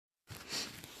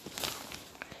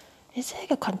It's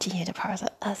like a continued process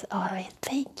as always.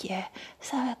 Thank you.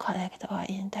 So I connect or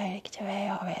indirect way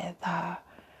with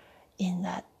in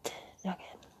that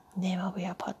name of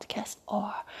your podcast,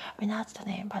 or not the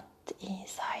name, but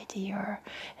inside your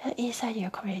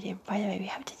community. By the way, we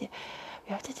have to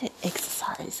do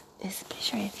exercise,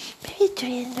 especially maybe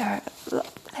during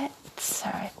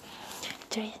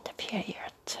during the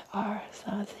period or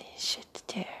something should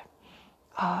do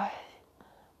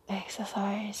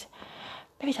exercise.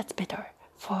 Maybe that's better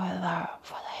for the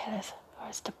health,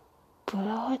 or the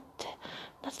blood,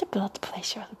 not the blood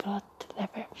pressure, the blood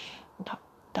level, no,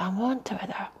 the amount of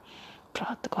the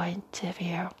blood going to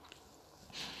be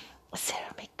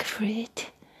ceramic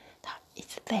fluid that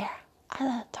is there.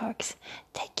 Other talks,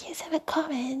 thank you some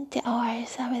comment or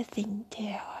something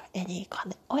there, or any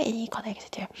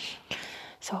connect there.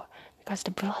 So because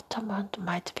the blood amount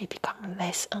might become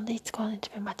less, and it's going to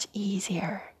be much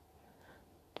easier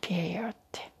period.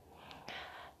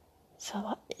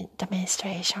 So the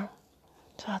menstruation.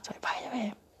 So that's why, by the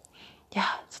way, the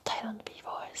Thailand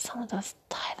people, some of those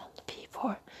Thailand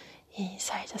people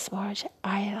inside the small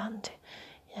island,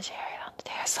 they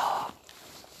are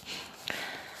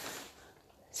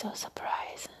so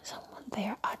surprised. Someone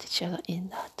their attitude in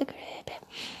that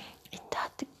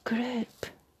group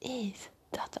is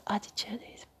that attitude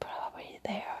is probably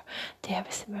there. They have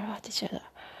a similar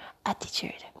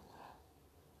attitude.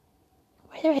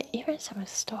 By the way, even some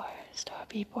store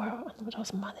people and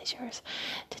those managers,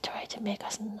 they try to make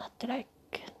us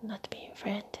not being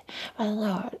friends. I don't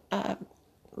know,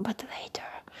 but later,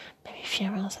 maybe a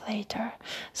few months later,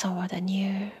 some of the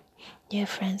new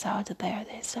friends out there,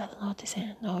 they start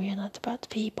noticing, no, you're not bad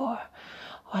people,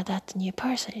 or that new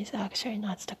person is actually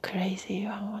not the crazy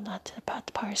one, or not the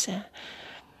bad person.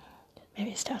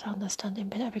 Maybe start understanding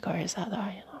better because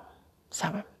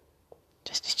some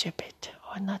just stupid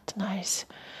or not nice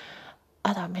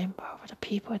other member of the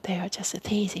people, they are just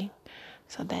teasing,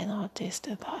 so they noticed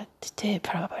that too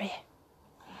probably.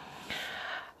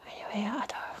 Anyway,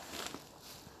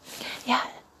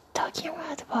 talking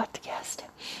about the podcast,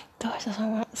 those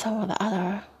are some of the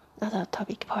other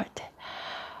topic part.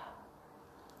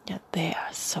 Yeah, they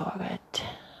are so good.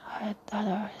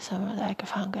 Some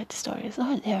fun good stories.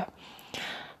 Oh,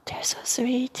 they're so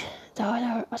sweet. The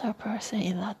other person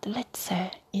in that, let's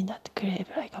say, in that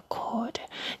group, like a code.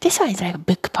 This one is like a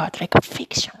book part, like a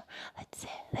fiction. Let's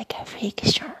say, like a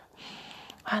fiction.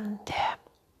 And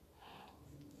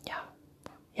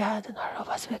the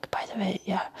Noroba's book, by the way,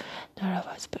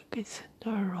 Noroba's book is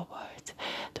Noroba's.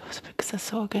 Those books are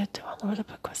so good. One of the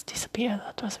book was disappeared.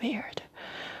 That was weird.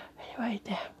 Anyway,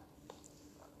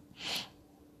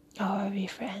 our wee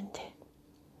friend.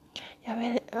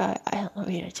 I don't know.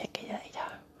 We'll check it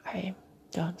later. I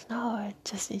don't know.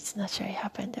 It's naturally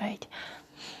happened, right?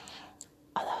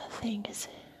 Other things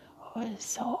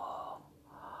also.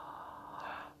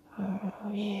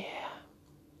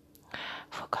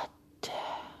 Forgot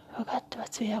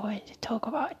what we are going to talk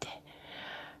about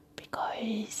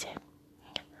because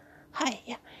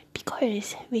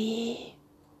we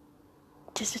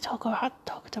just talked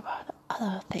about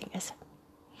other things.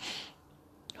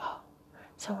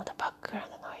 Some of the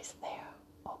background noise there.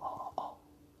 Oh.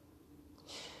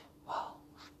 Wow.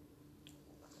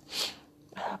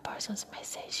 Another person's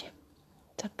message.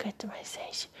 The good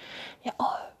message.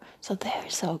 So they're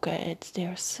so good.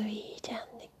 They're sweet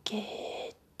and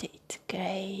good. It's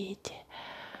great.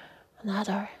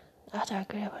 Another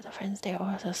group of friends, they're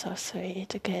also so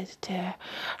sweet, good too.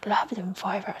 Love them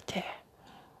forever too.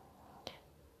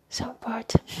 Some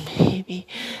part maybe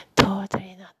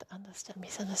totally not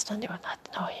misunderstanding or not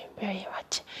knowing very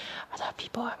much other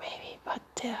people maybe, but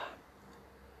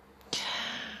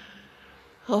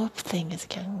hope things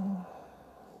can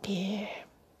be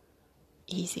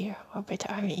easier or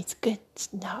better. I mean, it's good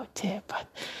now too, but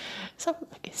some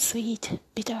sweet,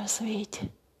 bittersweet.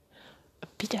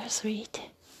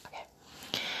 Okay,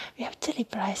 we have to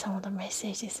reply some of the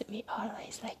messages we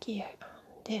always like you,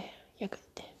 and you're good.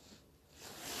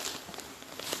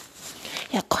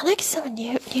 Connect some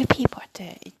new people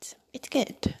too. It's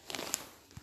good.